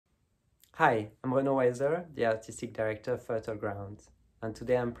Hi, I'm Renaud, the Artistic Director of Fertile Ground, and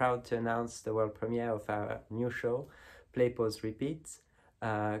today I'm proud to announce the world premiere of our new show, Play, Pause, Repeat,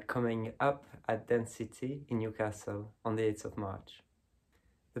 coming up at Dance City in Newcastle on the 8th of March.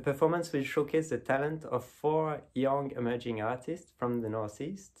 The performance will showcase the talent of four young emerging artists from the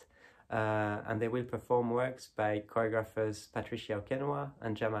Northeast, and they will perform works by choreographers Patricia Okenwa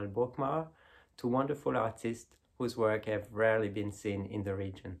and Jamal Bokmar, two wonderful artists whose work have rarely been seen in the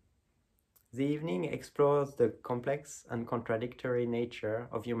region. The evening explores the complex and contradictory nature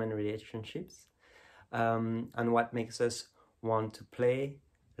of human relationships and what makes us want to play,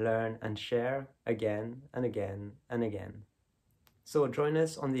 learn, and share again and again and again. So join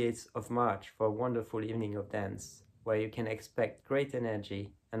us on the 8th of March for a wonderful evening of dance where you can expect great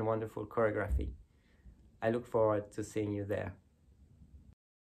energy and wonderful choreography. I look forward to seeing you there.